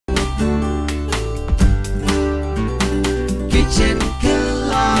Kitchen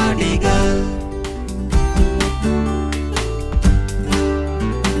Killadigal.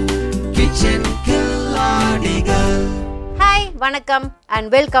 Kitchen Killadigal. Hi, வணக்கம் and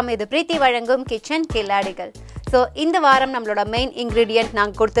welcome. இது பிரீத்தி வழங்கும் கிச்சன் கில்லாடிகள். ஸோ இந்த வாரம் நம்மளோட மெயின் இன்க்ரீடியன்ட்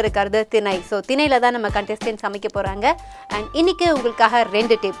நாங்கள் கொடுத்துருக்கிறது திணை. ஸோ திணையில் தான் நம்ம கண்டெஸ்டன்ட் சமைக்க போகிறாங்க. அண்ட் இன்றைக்கி உங்களுக்காக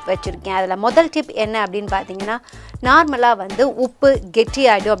 2 டிப் வச்சுருக்கேன். அதில் முதல் டிப் என்ன அப்படின்னு பார்த்தீங்கன்னா, நார்மலாக வந்து உப்பு கெட்டி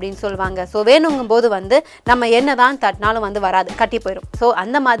ஆகிடும் அப்படின்னு சொல்லுவாங்க. ஸோ வேணுங்கும் போது வந்து நம்ம என்ன தான் தட்டினாலும் வந்து வராது, கட்டி போயிடும். ஸோ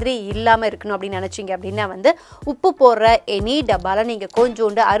அந்த மாதிரி இல்லாமல் இருக்கணும் அப்படின்னு நினச்சிங்க அப்படின்னா வந்து உப்பு போடுற எனி டப்பாவில் நீங்கள்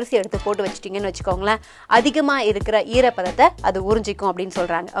கொஞ்சோண்டு அரிசி எடுத்து போட்டு வச்சிட்டிங்கன்னு வச்சுக்கோங்களேன், அதிகமாக இருக்கிற ஈரப்பதத்தை அது உறிஞ்சிக்கும் அப்படின்னு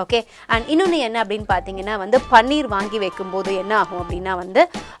சொல்கிறாங்க. ஓகே. அண்ட் இன்னொன்று என்ன அப்படின்னு பார்த்தீங்கன்னா வந்து பன்னீர் வாங்கி வைக்கும்போது என்ன ஆகும் அப்படின்னா வந்து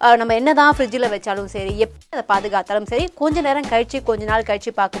நம்ம என்ன தான் ஃப்ரிட்ஜில் வச்சாலும் சரி, எப்படி அதை பாதுகாத்தாலும் சரி, கொஞ்ச நேரம் கழிச்சு கொஞ்ச நாள்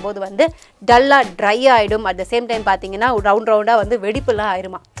கழிச்சு பார்க்கும்போது வந்து டல்லாக ட்ரை ஆகிடும். அட் த சேம் டைம் பார்த்தீங்கன்னா ரவுண்டாக வந்து வெடிப்புலாம்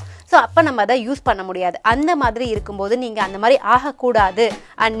ஆயிருமா. ஸோ அப்போ நம்ம அதை யூஸ் பண்ண முடியாது. அந்த மாதிரி இருக்கும்போது நீங்கள் அந்த மாதிரி ஆகக்கூடாது.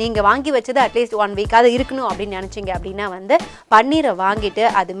 அண்ட் நீங்கள் வாங்கி வச்சது அட்லீஸ்ட் 1 வீக் அது இருக்கணும் அப்படின்னு நினச்சிங்க அப்படின்னா வந்து பன்னீரை வாங்கிட்டு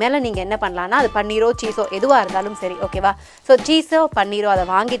அது மேலே நீங்கள் என்ன பண்ணலான்னா, அது பன்னீரோ சீஸோ எதுவாக இருந்தாலும் சரி, ஓகேவா. ஸோ சீஸோ பன்னீரோ அதை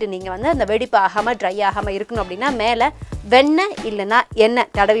வாங்கிட்டு நீங்கள் வந்து அந்த வெடிப்பு ஆகாமல் ட்ரை ஆகாமல் இருக்கணும் அப்படின்னா மேலே வெண்ணெய் இல்லைன்னா எண்ணெய்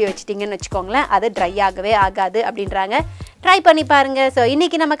தடவி வச்சிட்டிங்கன்னு வச்சுக்கோங்களேன், அது ட்ரை ஆகவே ஆகாது அப்படின்றாங்க. ட்ரை பண்ணி பாருங்க. ஸோ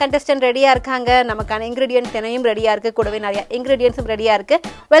இன்றைக்கி நம்ம கண்டெஸ்டன்ட் ரெடியாக இருக்காங்க. நமக்கான இன்க்ரீடியன்ட் தினையும் ரெடியாக இருக்குது, கூடவே நிறைய இன்க்ரீடியன்ஸும் ரெடியாக இருக்குது.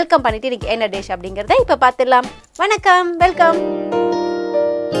 வெல்கம் பண்ணிவிட்டு இன்றைக்கி என்ன டிஷ் அப்படிங்கிறத இப்போ பார்த்துடலாம். வணக்கம், வெல்கம்.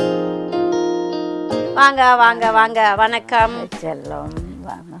 வாங்க வாங்க வாங்க. வணக்கம் செல்லம்.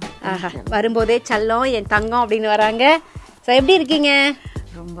 ஆஹா, வரும்போதே செல்லம் என் தங்கம் அப்படின்னு வராங்க. ஸோ எப்படி இருக்கீங்க?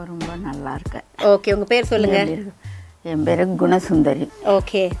 ரொம்ப ரொம்ப நல்லா இருக்கேன். ஓகே, உங்கள் பேர் சொல்லுங்கள். என் பேரு குணசுந்தரி.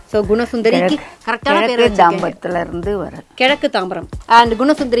 ஓகே. ஸோ குணசுந்தரிக்கு கரெக்டான பேர் தாம்பரத்துல இருந்து வர கிழக்கு தாம்பரம். அண்ட்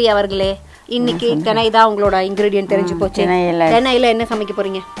குணசுந்தரி அவர்களே, இன்னைக்கு திணை தான் உங்களோட இன்கிரீடியன்ட் தெரிஞ்சு போச்சு. திணையில என்ன சமைக்க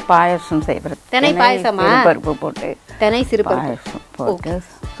போறீங்க? பாயசம் செய்யறது. திணை பாயசமா? பருப்பு போட்டு திணை சிறுபருப்பு பாயசம் போட்டு.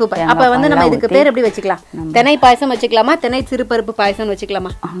 சூப்பர். அப்ப வந்து நம்ம இதுக்கு பேர் எப்படி வச்சுக்கலாம்? திணை பாயசம் வச்சுக்கலாமா, திணை சிறுபருப்பு பாயசம்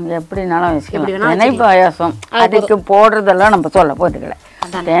வச்சுக்கலாமா? எப்படினாலும் வச்சுக்கலாம். திணை பாயசம் அதுக்கு போடுறதெல்லாம் நம்ம சொல்ல போதுக்கல.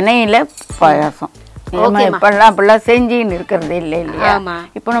 திணையில பாயசம் இப்பெல்லாம் செஞ்சுன்னு இருக்கிறது இல்லை இல்லையா.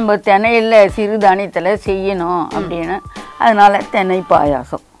 இப்போ நம்ம திணையில சிறுதானியத்துல செய்யணும் அப்படின்னு, அதனால திணை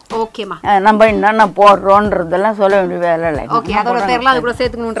பாயாசம். ஓகேமா. நம்ம என்னென்ன போடுறோன்றதெல்லாம் சொல்ல வேண்டிய வேலை இல்லை. ஓகே, அதோட பேர்லாம் அது கூட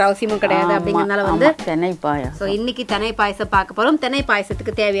சேர்த்துக்கணுன்ற அவசியமும் கிடையாது. அப்படிங்கறதுனால வந்து திணை பாயாசம். சோ இன்னைக்கு திணை பாயசம் பார்க்க போறோம். திணை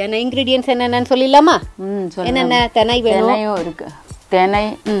பாயசத்துக்கு தேவையான இன்கிரீடியன்ட்ஸ் என்னென்னு சொல்லிடலாமா? என்னென்ன திணை வேணும்? திணையும் இருக்கு. திணை,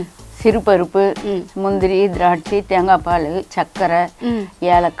 சிறுபருப்பு, முந்திரி, திராட்சை, தேங்காய் பால், சர்க்கரை,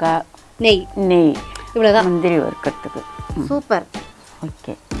 ஏலக்காய், நெய் இவ்வளவுதான். முந்திரி வறுக்கிறதுக்கு. சூப்பர்.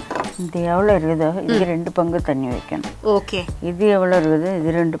 ஓகே. இது எவ்வளோ இருக்குதோ இது 2 பங்கு தண்ணி வைக்கணும். ஓகே. இது எவ்வளோ இருக்குது இது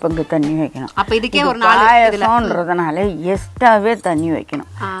 2 பங்கு தண்ணி வைக்கணும். அப்ப இதுக்கே ஒரு பாயசம்ன்றதுனால எக்ஸ்ட்ராவே தண்ணி வைக்கணும்.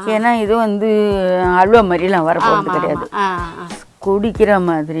 ஏன்னா இது வந்து அல்வா மாதிரிலாம் வரப்போறது கிடையாது, குடிக்கிற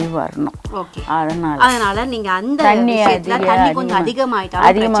மாதிரி வரணும். அதனால நீங்க அந்த தண்ணி கொஞ்சம்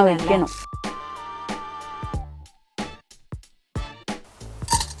அதிகமா வைக்கணும்.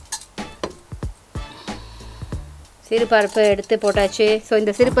 சிறுபருப்பு எடுத்து போட்டாச்சு. ஸோ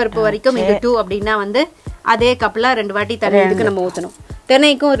இந்த சிறுபருப்பு வரைக்கும் இது 2 அப்படின்னா வந்து அதே கப்பில் 2 வாட்டி தண்ணி இதுக்கு நம்ம ஊற்றணும்.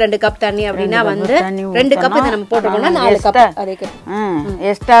 தினைக்கும் 2 கப் தண்ணி அப்படின்னா வந்து 2 கப் இதை நம்ம போட்டோம்னா 4 கப். அதே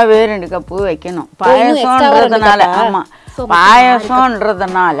எக்ஸ்ட்ராவே 2 கப்பு வைக்கணும். பாயசம்ன்றதுனால. ஆமா,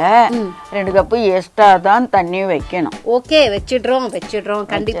 பாயசம்ன்றதுனால 2 கப்பு எக்ஸ்ட்ரா தான் தண்ணி வைக்கணும். ஓகே, வச்சிடுறோம்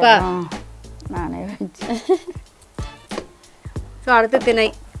கண்டிப்பா. நானே வச்சு. ஸோ அடுத்து திணை.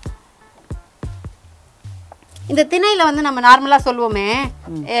 இந்த திணையில வந்து நம்ம நார்மலா சொல்லுவோமே,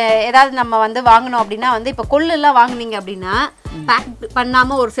 ஏதாவது நம்ம வந்து வாங்கணும் அப்படின்னா வந்து இப்ப கொள்ளு எல்லாம் வாங்குனீங்க அப்படின்னா பேக்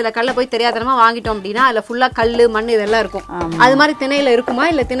பண்ணாம ஒரு சில கல்ல போய் தெரியாதனமா வாங்கிட்டோம் அப்படின்னா அதுல ஃபுல்லா கல்லு மண் இதெல்லாம் இருக்கும். அது மாதிரி திணையில இருக்குமா,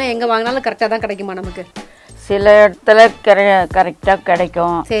 இல்ல திணை எங்க வாங்கினாலும் கரெக்டா தான் கிடைக்குமா நமக்கு? சில இடத்துல கரெக்டா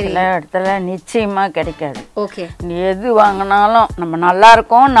கிடைக்கும், சில இடத்துல நிச்சயமா கிடைக்காது. ஓகே. எது வாங்கினாலும் நம்ம நல்லா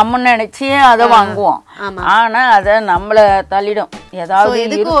இருக்கும் நம்ம நினைச்சு அதை வாங்குவோம். ஆனா அத நம்மள தள்ளிடும். ஏதாவது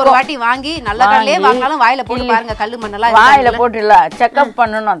எதுக்கு ஒரு வாட்டி வாங்கி நல்ல கல்லே வாங்கினாலும் வாயில போட்டு பாருங்க, கல்லு மண்ணெல்லாம் வாயில போட்டுல செக்அப்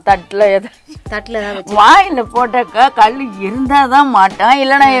பண்ணணும். தட்டுல வாயில போட்டாக்கா கல்லு இருந்தாதான் மாட்டான்,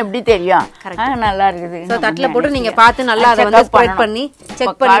 இல்லன்னா எப்படி தெரியும்? நல்லா இருக்குது. தட்டுல போட்டு நீங்க பார்த்து நல்லா அதை வந்து ஸ்ப்ரெட் பண்ணி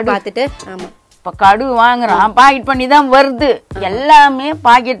செக் பண்ணி பார்த்துட்டு. ஆமா, இப்ப கடுகு வாங்குறான், பாக்கெட் பண்ணி தான் வருது. எல்லாமே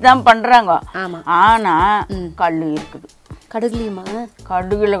பாக்கெட் தான் பண்றாங்க. ஆனா கல்லு இருக்குது. கடுகுலயுமா?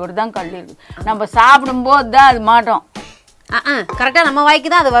 கடுகுல கூட தான் கல்லு இருக்கு. நம்ம சாப்பிடும் போது தான் அது மாட்டோம். கரெக்டா நம்ம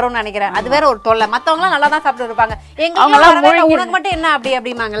வாய்க்கு தான் அது வரும்னு நினைக்கிறேன். அது வேற ஒரு தொல்லை. மத்தவங்க எல்லாம் நல்லா தான் சாப்பிட்டு இருப்பாங்க. உனக்கு மட்டும் என்ன அப்படி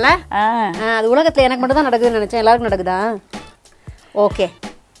அப்படிமாங்கல்ல. அது உலகத்துல எனக்கு மட்டும் தான் நடக்குதுன்னு நினைச்சேன். எல்லாருக்கும் நடக்குதா? ஓகே.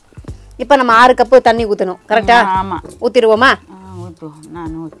 இப்ப நம்ம 6 கப்பு தண்ணி ஊத்தணும். கரெக்டா? ஆமா, ஊத்திடுவோமா? ஊற்றுவோம்,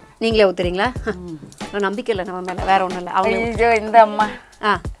 நான் ஊற்றுறேன். நீங்களே ஊத்துறீங்களா? நம்பிக்கை இல்லை நம்ம மேலே, வேற ஒன்றும் இல்லை. அவங்க இந்த அம்மா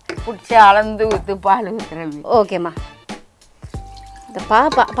பிடிச்சி அளந்து ஊற்று பால் ஊற்றுறேன். ஓகேம்மா. இந்த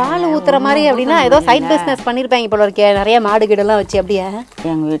பால் ஊற்றுற மாதிரி அப்படின்னா ஏதோ சைட் பிஸ்னஸ் பண்ணியிருப்பாங்க போல இருக்கே, நிறைய மாடு கீடெல்லாம் வச்சு. அப்படியா?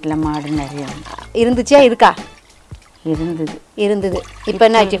 எங்கள் வீட்டில் மாடு நிறைய இருந்துச்சா? இருக்கா? இருந்தது. இப்போ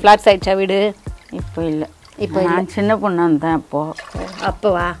என்ன ஆயிடுச்சு? ஃப்ளாட்ஸ் ஆயிடுச்சா வீடு? இப்போ இல்லை. இப்போ நான் சின்ன பொண்ணு தான்.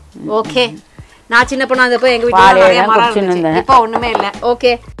 அப்போவா? ஓகே. நான் சின்ன பொண்ணு வந்தப்போ எங்கள் வீட்டில் இப்போ ஒன்றுமே இல்லை.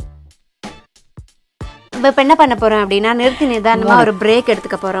 ஓகே. இப்போ என்ன பண்ண போறோம் அப்படின்னா நிறுத்தி நிதானமா ஒரு பிரேக்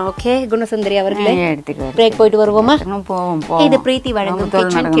எடுத்துக்க போறோம். ஓகே குணசுந்தரி அவர்களே, பிரேக் போயிட்டு வருவோமா? இது பிரீத்தி வழங்கும்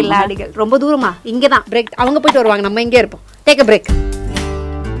கிச்சன் கில்லாடிகள். ரொம்ப தூரமா? இங்கதான் பிரேக். அவங்க போயிட்டு வருவாங்க, நம்ம இங்கே இருப்போம். Take a break.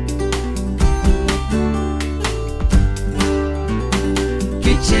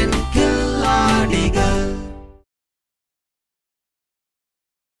 Kitchen கில்லாடிகள்.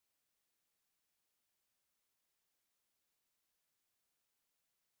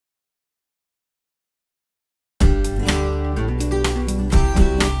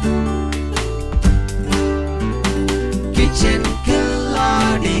 Kitchen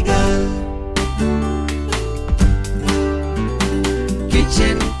கில்லாடிகள்.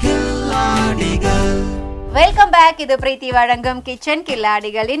 Kitchen கில்லாடிகள். Welcome back. இது பிரீத்தி வழங்கும் கிச்சன்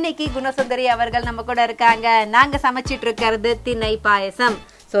கில்லாடிகள். இன்னைக்கு குணசுந்தரி அவர்கள் நம்ம கூட இருக்காங்க. நாங்க சமைச்சிட்டு இருக்கிறது திணை பாயசம்.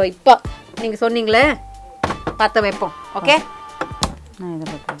 ஸோ இப்போ நீங்க சொன்னீங்களே பற்ற வைப்போம். ஓகே.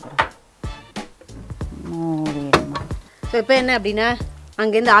 ஸோ இப்போ என்ன அப்படின்னா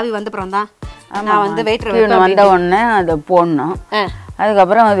அங்கேருந்து ஆவி வந்த அப்புறம் தான் நான் வந்து வெயிட்டர் வந்த உடனே அதை போடணும்.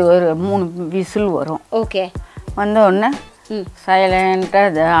 அதுக்கப்புறம் அது ஒரு 3 விசில் வரும். ஓகே. வந்த உடனே சைலண்டாக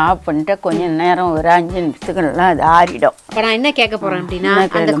அதை ஆஃப் பண்ணிட்டு கொஞ்சம் நேரம் ஒரு 5 நிமிஷத்துக்குலாம் அது ஆறிடும். இப்போ நான் என்ன கேட்க போறேன் அப்படின்னா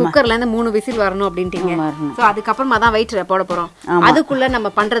அந்த குக்கர்ல இருந்து 3 விசில் வரணும் அப்படின்ட்டீங்க. ஸோ அதுக்கப்புறமா தான் வெயிட்டரை போட போறோம். அதுக்குள்ள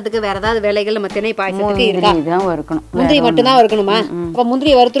நம்ம பண்றதுக்கு வேற ஏதாவது வேலைகள் நம்ம திணை பாயசத்துக்கு இருக்கா? தான் வறுக்கணும். முந்திரி மட்டும் தான் வறுக்கணுமா? அப்போ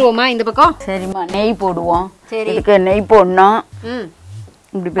முந்திரியை வறுத்துருவோமா இந்த பக்கம்? சரிம்மா. நெய் போடுவோம். சரி, இதுக்கு நெய் போடணும்.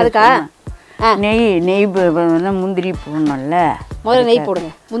 இப்படி அதுக்கா நெய் முந்திரி போடணும்ல. முதல்ல நெய் போடுங்க.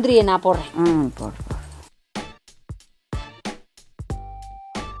 முந்திரியை நான் போடுறேன். போடு.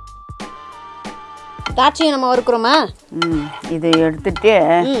 தாட்சியை நம்ம வறுக்கிறோமா? இது எடுத்துட்டு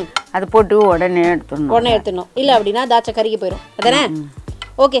அது போட்டு உடனே எடுத்துடணும். இல்ல அப்படின்னா தாட்சை கருகி போயிடும். அதானே?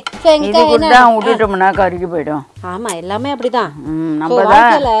 ஓகே. விட்டுட்டோம்னா கருகி போயிடும். ஆமா, எல்லாமே அப்படிதான்.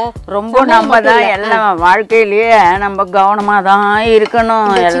 நம்ம தான் எல்லாம் வாழ்க்கையிலேயே நம்ம கவனமா தான்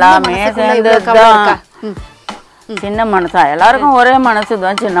இருக்கணும். எல்லாமே சேர்ந்ததுதான். சின்ன மனசா எல்லாருக்கும் ஒரே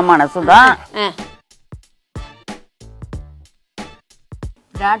மனசுதான், சின்ன மனசுதான்.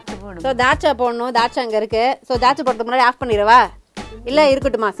 தாட்சா போடணும். தாட்சா அங்க இருக்கு. ஸோ தாட்சா போடுறதுக்கு முன்னாடி ஆஃப் பண்ணிடவா? இல்ல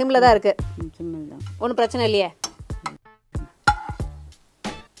இருக்கட்டுமா? சிம்ல தான் இருக்கு. ஒன்றும் பிரச்சனை இல்லையே.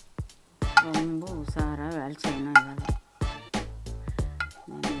 ரொம்ப உஷாரா வேலை செய்யணும்.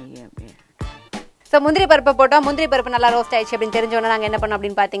 ஸோ முந்திரி பருப்பை போட்டோம். முந்திரி பருப்பு நல்லா ரோஸ்ட் ஆயிடுச்சு அப்படின்னு தெரிஞ்சோன்னா நாங்கள் என்ன பண்ணோம்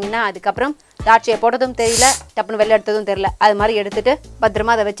அப்படின்னு பார்த்தீங்கன்னா அதுக்கப்புறம் தாட்சியை போட்டதும் தெரியல, டப்புன்னு வெளில எடுத்ததும் தெரியல. அது மாதிரி எடுத்துட்டு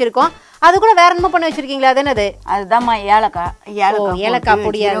பத்திரமா அதை வச்சிருக்கோம். அது கூட வேற என்னமோ பண்ணி வச்சிருக்கீங்களா? அது என்னது? அதுதான்மா ஏலக்காய்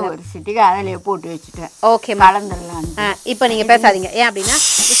பொடியா ஒரு சிட்டிக்கு அதிலே போட்டு வச்சுட்டேன். ஓகே, கலந்துடலாம். இப்போ நீங்க பேசாதீங்க. ஏன் அப்படின்னா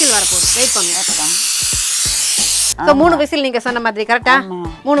விசில் வரப்போகுது. வெயிட் பண்ணுங்க. ஸோ 3 விசில் நீங்க சொன்ன மாதிரி கரெக்டா?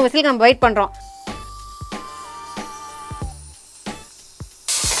 3 விசிலுக்கு நம்ம வெயிட் பண்றோம்.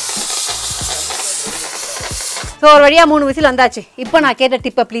 ஸோ ஒரு வழியா 3 விசில் வந்தாச்சு. இப்போ நான் கேட்ட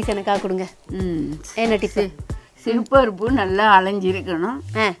டிப்பை ப்ளீஸ் எனக்காக கொடுங்க. என்ன டிப்பு? சிறுபருப்பு நல்லா அலைஞ்சிருக்கணும்.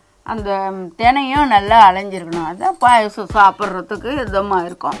 அந்த தினையும் நல்லா அலைஞ்சிருக்கணும். அதான் பாயசம் சாப்பிட்றதுக்கு இதமா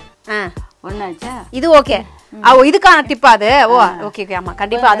இருக்கும். ஒன்னாச்சா? இது ஓகே. இதுக்கான டிப்பா அது? ஓ ஓகே ஓகே. ஆமா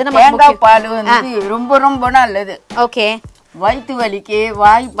கண்டிப்பா. அது நம்ம தேங்காய் பால் வந்து ரொம்ப ரொம்ப நல்லது. ஓகே. வயிற்று வலிக்கு,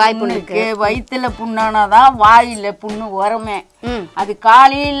 வாய் புண்ணுக்கு, வயிற்றுல புண்ணானாதான் வாயில புண்ணு வருமே. அது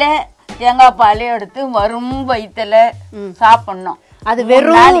காலையில தேங்காய் பாலே எடுத்து வரும் வயிற்றுல சாப்பிடணும். அது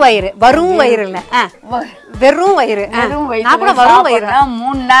வெறும் வயிறு, வரும் வயிறு இல்ல, வெறும் வயிறு. வரும் வயிறு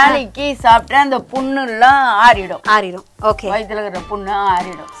 3 நாளைக்கு சாப்பிட்டா அந்த புண்ணு எல்லாம் ஆறிடும். ஓகே. வயிற்றுல இருக்கிற புண்ணு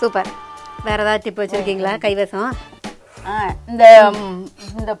ஆறிடும். சூப்பர். வேற ஏதாவது டிப் வச்சிருக்கீங்களா கைவசம்?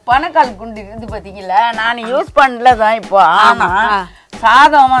 இந்த பனக்கால் குண்டு இது பாத்தீங்களா, நான் யூஸ் பண்ணலதான் இப்போ. ஆனா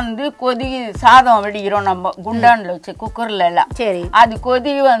சாதம் வந்து சாதம் வடிக்கிறோம் நம்ம குண்டான்ல வச்சு குக்கர்ல எல்லாம். சரி. அது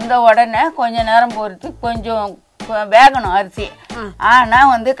கொதிக்கு வந்த உடனே கொஞ்ச நேரம் பொறுத்து கொஞ்சம் வேகணும் அரிசி. ஆனா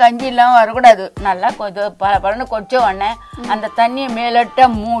வந்து கஞ்சி எல்லாம் வரக்கூடாது. நல்லா கொஞ்சம் பலன்னு கொச்ச உடனே அந்த தண்ணியை மேலட்ட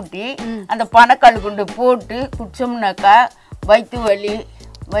மூட்டி அந்த பனக்கால் குண்டு போட்டு குடிச்சோம்னாக்கா வயிற்று வலி,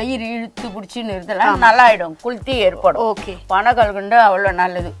 வயிறு இழுத்து பிடிச்சின்னு இருந்தெல்லாம் நல்லா ஆயிடும். குளிர்ச்சி ஏற்படும். ஓகே. பனக்கால் குண்டு அவ்வளவு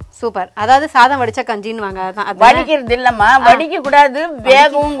நல்லது. சூப்பர். அதாவது சாதம் வடிச்சா கஞ்சின்னு வாங்க. வடிக்கிறது இல்லம்மா, வடிக்க கூடாது,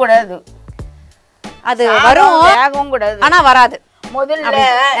 வேகவும் கூடாது. அது வரும், வேகவும் கூடாது. ஆனா வராது. முதல்ல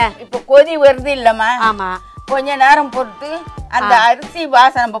இப்ப கொதி வருது இல்லம்மா, ஆமா, கொஞ்ச நேரம் பொறுத்து அந்த அரிசி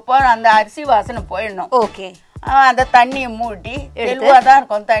வாசனை போறோம், அந்த அரிசி வாசனை போயிடணும். ஓகே. அந்த தண்ணியை மூட்டி தெளிவாதான்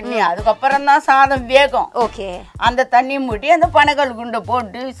இருக்கும் தண்ணி, அதுக்கப்புறம் தான் சாதம் வேகும். ஓகே. அந்த தண்ணி மூட்டி அந்த பனகல் குண்டை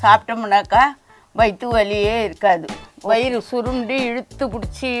போட்டு சாப்பிட்டோம்னாக்கா வயிற்று வலியே இருக்காது. வயிறு சுருண்டு இழுத்து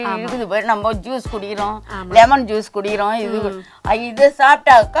பிடிச்சி இருக்குது போய் நம்ம ஜூஸ் குடிக்கிறோம், லெமன் ஜூஸ் குடிக்கிறோம், இது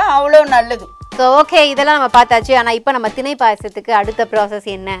சாப்பிட்டாக்கா அவ்வளோ நல்லது. ஸோ ஓகே, இதெல்லாம் நம்ம பார்த்தாச்சு. ஆனால் இப்போ நம்ம திணை பாயசத்துக்கு அடுத்த ப்ராசஸ்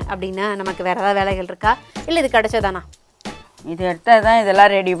என்ன அப்படின்னா, நமக்கு வேற ஏதாவது வேலைகள் இருக்கா, இல்லை இது கிடைச்சதானா? இது எடுத்தாதான்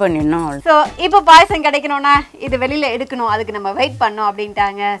இதெல்லாம் ரெடி பண்ணிடணும். ஸோ இப்போ பாயசம் கிடைக்கணும்னா இது வெளியில எடுக்கணும், அதுக்கு நம்ம வெயிட் பண்ணோம்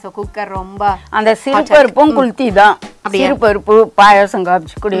அப்படின்ட்டாங்க. ஸோ குக்கர் ரொம்ப அந்த சிறுபருப்பும் குளுத்தி தான். சிறுபருப்பு பாயசம்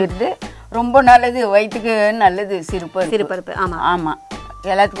காய்ச்சி குடிக்கிறது ரொம்ப நல்லது, வயிற்றுக்கு நல்லது. சிறுபருப்பு ஆமா,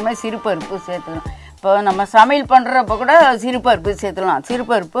 எல்லாத்துக்குமே சிறுபருப்பு சேர்த்துக்கலாம். இப்போ நம்ம சமையல் பண்றப்ப கூட சிறுபருப்பு சேர்த்துக்கலாம்.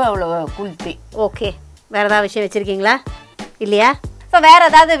 சிறுபருப்பு அவ்வளோ குளுத்தி. ஓகே. வேற ஏதாவது விஷயம் வச்சிருக்கீங்களா இல்லையா? ஸோ வேற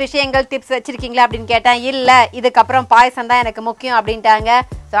ஏதாவது விஷயங்கள் டிப்ஸ் வச்சிருக்கீங்களா அப்படின்னு கேட்டேன். இல்லை, இதுக்கப்புறம் பாயசம் தான் எனக்கு முக்கியம் அப்படின்ட்டாங்க.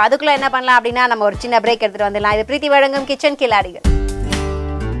 ஸோ அதுக்குள்ள என்ன பண்ணலாம் அப்படின்னா, நம்ம ஒரு சின்ன பிரேக் எடுத்துட்டு வந்துடலாம். இது பிரீத்தி வழங்கும் kitchen கில்லாடிகள்.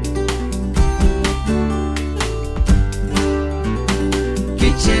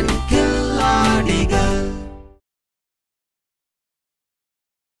 Kitchen கில்லாடிகள்.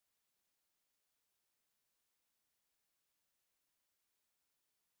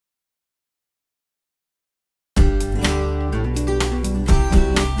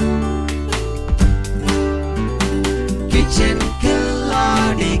 Kitchen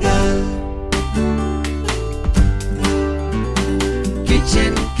கில்லாடிகள்.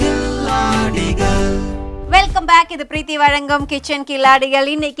 Kitchen கில்லாடிகள். Welcome back. இது பிரீத்தி வழங்கும் கிச்சன் கில்லாடிகள்.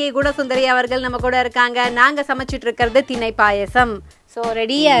 இன்னைக்கு குணசுந்தரி அவர்கள் நம்ம கூட இருக்காங்க. நாங்க சமைச்சிட்டு இருக்கிறது திணை பாயசம். ஸோ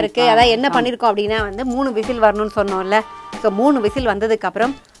ரெடியா இருக்கு. அதான் என்ன பண்ணிருக்கோம் அப்படின்னா வந்து 3 விசில் வரணும்னு சொன்னோம்ல. ஸோ 3 விசில் வந்ததுக்கு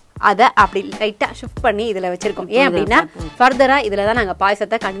அப்புறம் அதை அப்படி லைட்டா ஷிஃப்ட் பண்ணி இதுல வச்சிருக்கோம். ஏன் அப்படின்னா ஃபர்தரா இதுல தான் நாங்க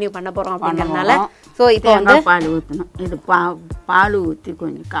பாயசத்தை கண்டினியூ பண்ண போறோம் அப்படிங்கறதுனால. ஸோ இப்போ வந்து பால் ஊற்றணும். இது பால் ஊற்றி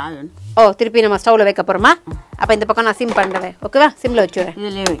கொஞ்சம் காயணும். திருப்பி நம்ம ஸ்டவ்ல வைக்க போறோமா? அப்ப இந்த பக்கம் நான் சிம் பண்றேன். ஓகேவா? சிம்ல வச்சுறேன்.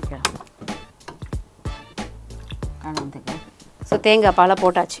 இதுலயே வைக்கலாம். ஸோ தேங்காய் பாலை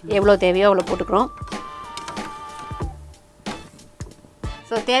போட்டாச்சு. எவ்வளோ தேவையோ அவ்வளோ போட்டுக்கிறோம்.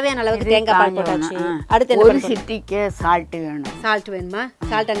 ஸோ தேவையான அளவுக்கு தேங்காய் பால் போட்டாச்சு. அடுத்து ஒரு சிட்டிக்கு சால்ட் வேணும். சால்ட் வேணுமா?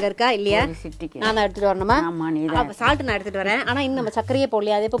 சால்ட் அங்கே இருக்கா இல்லையா? நான் தான் எடுத்துட்டு வரணுமா? அப்போ சால்ட் நான் எடுத்துட்டு வரேன். ஆனால் இன்னும் நம்ம சர்க்கரையே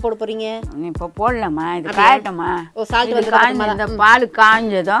போடலையா? அது எப்போ போட போறீங்க? இப்போ போடலாமா? இது காயட்டமா? சால்ட் வந்து இந்த பால்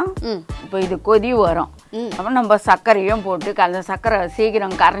காஞ்சதும் இப்போ இது கொதி வரும். அப்புறம் நம்ம சர்க்கரையும் போட்டு அந்த சர்க்கரை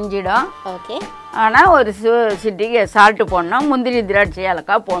சீக்கிரம் கரைஞ்சிடும். ஓகே. ஆனா ஒரு சிட்டிக்கு சால்ட் போடணும். முந்திரி திராட்சை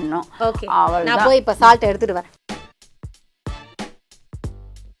ஏலக்காய் போடணும். ஓகே. நான் போய் இப்போ சால்ட் எடுத்துட்டு வரேன்.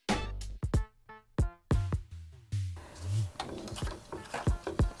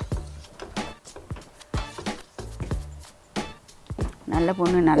 நல்ல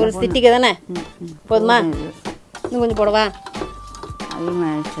பொண்ணு, நல்ல ஒரு சிட்டிக்கு தானே போதுமா? இன்னும் கொஞ்சம் போடவா?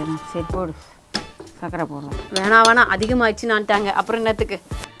 அதிகமாக சரி போடு. சர்க்கரை போடுவோம். வேணாம் அதிகமாகிடுச்சுன்னான்ட்டாங்க. அப்புறம் என்னத்துக்கு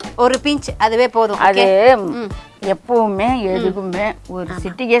ஒரு பிஞ்ச் அதுவே போதும். அது எப்பவுமே எதுக்குமே ஒரு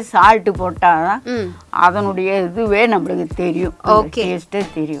சிட்டிக்கே சால்ட் போட்டாதான் அதனுடைய இதுவே நம்மளுக்கு தெரியும். ஓகே, டேஸ்டே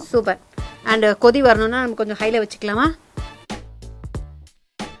தெரியும். சூப்பர். அண்ட் கொதி வரணும்னா நம்ம கொஞ்சம் ஹைல வச்சுக்கலாமா?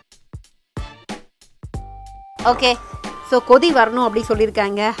 ஓகே. ஸோ கொதி வரணும் அப்படி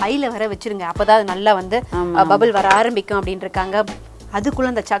சொல்லியிருக்காங்க. ஹைல வர வச்சிருங்க, அப்போதான் அது நல்லா வந்து பபிள் வர ஆரம்பிக்கும் அப்படின்னு இருக்காங்க.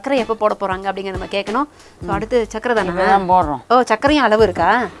 அதுக்குள்ள அந்த சர்க்கரை எப்போ போட போறாங்க அப்படிங்கிற நம்ம கேட்கணும். ஸோ அடுத்து சர்க்கரை தானே போடுறோம். சர்க்கரையும் அளவு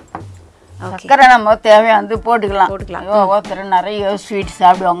இருக்கா? சர்க்கரை நம்ம தேவையானது போட்டுக்கலாம். ஒருத்தர் நிறைய ஸ்வீட்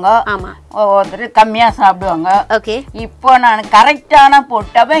சாப்பிடுவாங்க, ஒருத்தர் கம்மியா சாப்பிடுவாங்க. ஓகே. இப்போ நான் கரெக்டான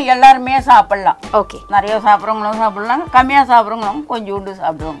போட்டாவே எல்லாருமே சாப்பிடலாம். ஓகே. நிறைய சாப்பிட்றவங்களும் சாப்பிடலாம், கம்மியா சாப்பிட்றவங்களும் கொஞ்சோண்டு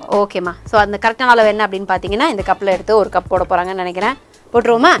சாப்பிடுவாங்க. ஓகேம்மா. ஸோ அந்த கரெக்டான அளவு என்ன அப்படின்னு பார்த்தீங்கன்னா, இந்த கப்பில் எடுத்து ஒரு கப் போட போறாங்கன்னு நினைக்கிறேன்.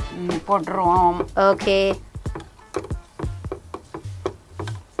 போட்டுருவோமா? போட்டுருவோம். ஓகே.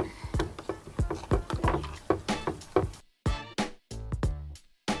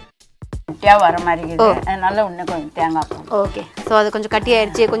 வர மாதிரி நல்லா இன்னும் கொஞ்சம் தேங்காய் போடும். ஓகே. ஸோ அது கொஞ்சம் கட்டி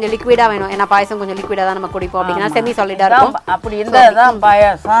ஆயிடுச்சு, கொஞ்சம் லிக்விடா வேணும். ஏன்னா பாயசம் கொஞ்சம் லிக்விடா தான் நம்ம குடிப்போம். அப்படின்னா செமி சாலிடா இருக்கும். அப்படி இருந்தாதான்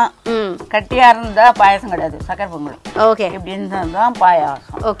பாயாசம். கட்டியா இருந்தா பாயாசம் கிடையாது, சக்கரை பொங்கல். ஓகே. இப்படி இருந்தாதான்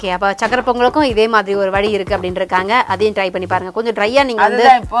பாயாசம். ஓகே. அப்ப சக்கரை பொங்கலுக்கும் இதே மாதிரி ஒரு வழி இருக்கு அப்படின்னு இருக்காங்க. அதையும் ட்ரை பண்ணி பாருங்க. கொஞ்சம் ட்ரையா நீங்க வந்து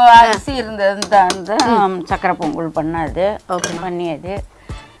இப்போ அரிசி இருந்தது சக்கரை பொங்கல் பண்ணாது. ஓகே, பண்ணியது.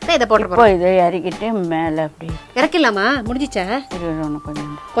 இதை போட்டு இப்போ இதை இறக்கிட்டு மேலே அப்படி இறக்கலாமா? முடிஞ்சிச்சா?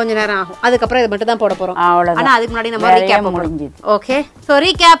 கொஞ்ச நேரம் ஆகும். அதுக்கப்புறம் இது மட்டும் தான் போட போறோம். ஆனா அதுக்கு முன்னாடி நம்ம ரீகேப் முடிஞ்சது. ஓகே. ஸோ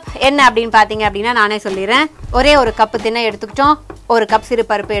ரீகேப் என்ன அப்படின்னு பாத்தீங்க அப்படின்னா, நானே சொல்லிடுறேன். ஒரே ஒரு கப்பு திணை எடுத்துக்கிட்டோம், ஒரு கப் சிறு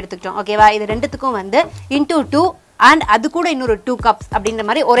பருப்பு எடுத்துக்கிட்டோம். ஓகேவா? இது ரெண்டுத்துக்கும் வந்து into 2 அண்ட் அது கூட இன்னொரு 2 கப்ஸ் அப்படின்ற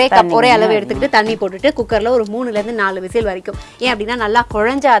மாதிரி ஒரே கப் ஒரே அளவு எடுத்துக்கிட்டு தண்ணி போட்டுட்டு குக்கர்ல ஒரு 3ல இருந்து 4 விசில் வரைக்கும். ஏன் அப்படின்னா நல்லா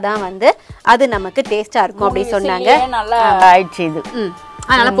குழஞ்சாதான் வந்து அது நமக்கு டேஸ்டா இருக்கும் அப்படி சொன்னாங்க. நல்லா ஆயிடுச்சு இது.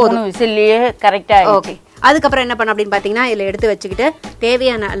 அதனால போதும் விசில்லையே கரெக்டா. ஓகே. அதுக்கப்புறம் என்ன பண்ண அப்படின்னு பார்த்தீங்கன்னா இதில் எடுத்து வச்சுக்கிட்டு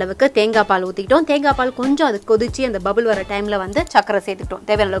தேவையான அளவுக்கு தேங்காய் பால் ஊற்றிக்கிட்டோம். தேங்காய் பால் கொஞ்சம் அது கொதிச்சு அந்த பபுள் வர டைமில் வந்து சக்கரை சேர்த்துக்கிட்டோம்.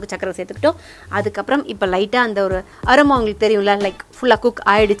 தேவையான அளவுக்கு சக்கரை சேர்த்துக்கிட்டோம். அதுக்கப்புறம் இப்போ லைட்டாக அந்த ஒரு அரோமா உங்களுக்கு தெரியும்ல, லைக் ஃபுல்லாக குக்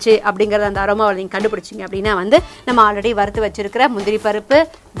ஆயிடுச்சு அப்படிங்கிறத அந்த அரோமாவை நீங்கள் கண்டுபிடிச்சிங்க அப்படின்னா வந்து நம்ம ஆல்ரெடி வறுத்து வச்சிருக்கிற முந்திரி பருப்பு,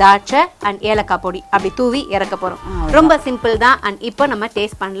 திராட்சை அண்ட் ஏலக்காய் பொடி அப்படி தூவி இறக்க போகிறோம். ரொம்ப சிம்பிள் தான். அண்ட் இப்போ நம்ம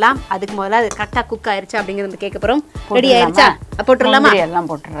டேஸ்ட் பண்ணலாம். அதுக்கு முதல்ல அது கரெக்டாக குக் ஆயிடுச்சு அப்படிங்கிறது கேட்க போகிறோம். ரெடி ஆயிடுச்சா? போட்டுடலாமா? எல்லாம்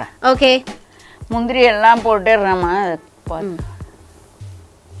போட்டுடுறேன். ஓகே. முந்திரி எல்லாம் போட்டுடுறேம்மா.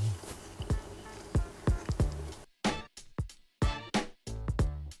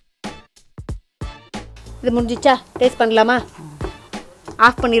 இது முடிஞ்சிச்சா? டேஸ்ட் பண்ணலாமா?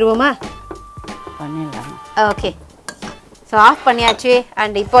 ஆஃப் பண்ணிடுவோமா? பண்ணிடலாம். ஓகே. ஸோ ஆஃப் பண்ணியாச்சு.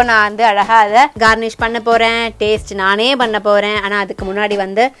 அண்ட் இப்போ நான் வந்து அழகாக அதை கார்னிஷ் பண்ண போகிறேன். டேஸ்ட் நானே பண்ண போகிறேன். ஆனால் அதுக்கு முன்னாடி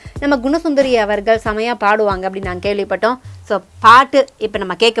வந்து நம்ம குணசுந்தரி அவர்கள் செமையாக பாடுவாங்க அப்படின்னு நாங்கள் கேள்விப்பட்டோம். ஸோ பாட்டு இப்போ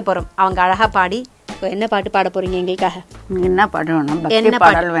நம்ம கேட்க போகிறோம். அவங்க அழகாக பாடி. ஸோ என்ன பாட்டு பாட போகிறீங்க எங்களுக்காக? என்ன பாட்டு வேணும்? என்ன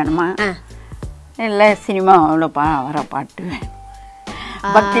பாடல் வேணுமா? இல்லை சினிமாவில் வர பாட்டு.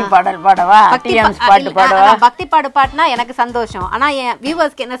 பக்தி பாடல் பாடவா? பாட்டு பாடவா? பக்தி பாட்டுனா எனக்கு சந்தோஷம். ஆனா என்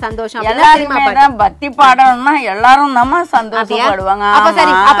வியூவர்ஸ்க்கு என்ன சந்தோஷம்? பக்தி பாடல்னா எல்லாரும் நம்ம சந்தோஷப்படுவாங்க. அப்ப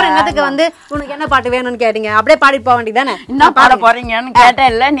சரி, அப்புறம் என்னத்துக்கு வந்து உனக்கு என்ன பாட்டு வேணும்னு கேட்டீங்க? அப்படியே பாடிட்டு போக வேண்டியதானே. என்ன பாட போறீங்கன்னு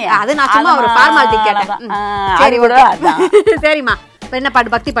கேட்டேன் இல்ல நீ? அது நான் சும்மா ஒரு ஃபார்மாலிட்டி கேட்டேன். சரி சரிம்மா. என்ன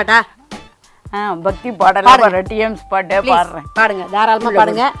பாட்டு? பக்தி பாட்டா? பக்தி பாடல் டிஎம்ஸ் பாட்டு பாடுறேன். பாடுங்க, தாராளமா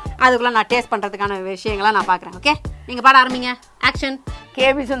பாடுங்க. அதுக்குள்ள நான் டேஸ்ட் பண்றதுக்கான விஷயங்களை நான் பாக்குறேன். ஓகே, நீங்க பாட ஆரம்பிங்க. ஆக்ஷன்.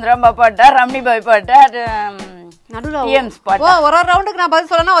 கேபி சுந்தரம்பா பாட்டா, ரம்னி பாய் பாட்டா, நடுவுல டிஎம்ஸ் பாட்டா? ஓ, ஒரு ரவுண்டுக்கு நான்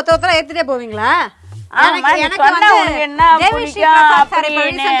பதில் சொல்லணும். ஒருத்தர ஏத்துட்டே போவீங்களா? அதெல்லாம்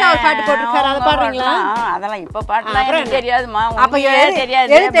இப்ப பாடலாம் தெரியாதுமா.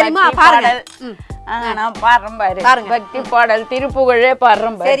 தெரியுமா? பாருங்க. நான் பாடுறேன் பாரு. பக்தி பாடல் திருப்புகழே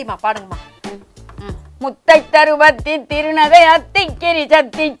பாடுறேன் பாரு. சரிம்மா, பாடுங்கம்மா. முத்தை தருவத்தி திருநகை அத்திக்கிரி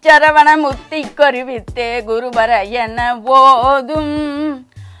சத்தி சரவண முத்தி கொருவித்தே குருபர என போதும்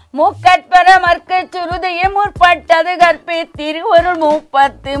முக்கற்பர மற்க சுருதையை முற்பட்டது கற்பி திருவருள்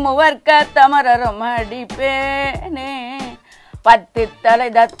 30 முவர்க்க தமரரும் அடிப்பேனே 10 தலை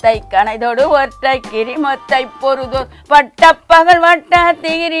தத்தை கனைதொடு ஒற்றை கிரிமொத்தை பொருதோர் பட்ட பகல் வட்ட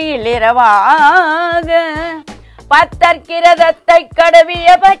திகிரியில் இரவாக பத்தற்கிரதத்தை கடவிய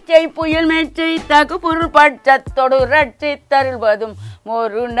பச்சை புயல் மெச்சை தகு பொருள் பட்சத்தொடு ரட்சி தருள்வதும்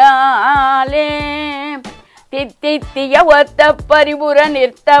ஒரு நாளே தித்திய ஒத்த பரிபுர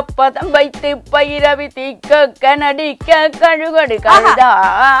நிறுத்த பதம் வைத்து பயிரவி தீக்க கனடிக்க கழுகடு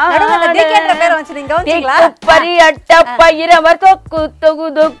பரியட்ட பயிரவர் தொக்கு தொகு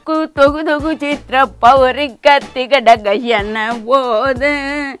தொக்கு தொகு தொகு சித்திர பௌரிக்க திகடக என்ன போது.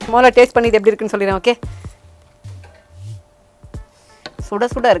 முதல்ல டேஸ்ட் பண்ணி எப்படி இருக்குன்னு சொல்லிடுறேன். ஓகே, சுட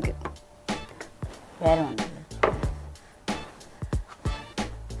சுட இருக்கு. வேற ஒன்று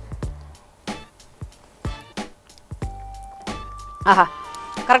ஆஹா,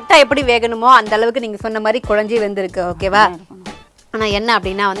 கரெக்டா எப்படி வேகணுமோ அந்த அளவுக்கு நீங்க சொன்ன மாதிரி குழஞ்சி வெந்திருக்கு. ஓகேவா? ஆனா என்ன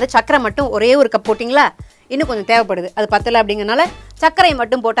அப்படின்னா வந்து சக்கரை மட்டும் ஒரே ஒரு கப் போட்டிங்களா, இன்னும் கொஞ்சம் தேவைப்படுது. அது பத்தல அப்படிங்கறனால சர்க்கரை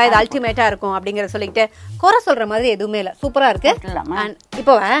மட்டும் போட்டா இது அல்டிமேட்டா இருக்கும் அப்படிங்கறத சொல்லிட்டு குறை சொல்ற மாதிரி எதுவுமே இல்ல. சூப்பரா இருக்கு.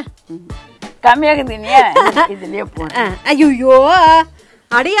 இப்போ கம்மியாகுது இதுலயே போடு. ஐயோ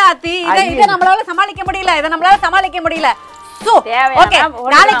அடியாத்தி, இதை நம்மளால சமாளிக்க முடியல.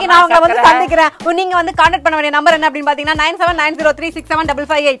 நாளைக்கு நான் உங்களை வந்து சந்திக்கிறேன். நீங்க வந்து கான்டாக்ட் பண்ண வேண்டிய நம்பர் என்ன அப்படின்னு பாத்தீங்கன்னா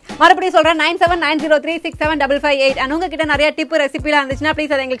 9790367558. மறுபடியும் சொல்றேன், 9790367558. அண்ட் உங்ககிட்ட நிறைய டிப் ரெசிபிலாம் இருந்துச்சுன்னா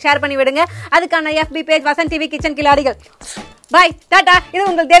ப்ளீஸ் அதை எங்களுக்கு ஷேர் பண்ணி விடுங்க. அதுக்கான FB page Vasanth TV kitchen கில்லாடிகள். பாய், டாடா. இது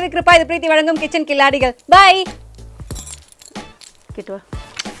உங்கள் தேவி கிருபா. இது பிரீத்தி வழங்கும் கிச்சன் கில்லாடிகள். பாய்.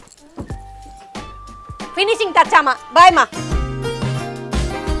 ஃபினிஷிங் டச் ஆமா. பாய்மா.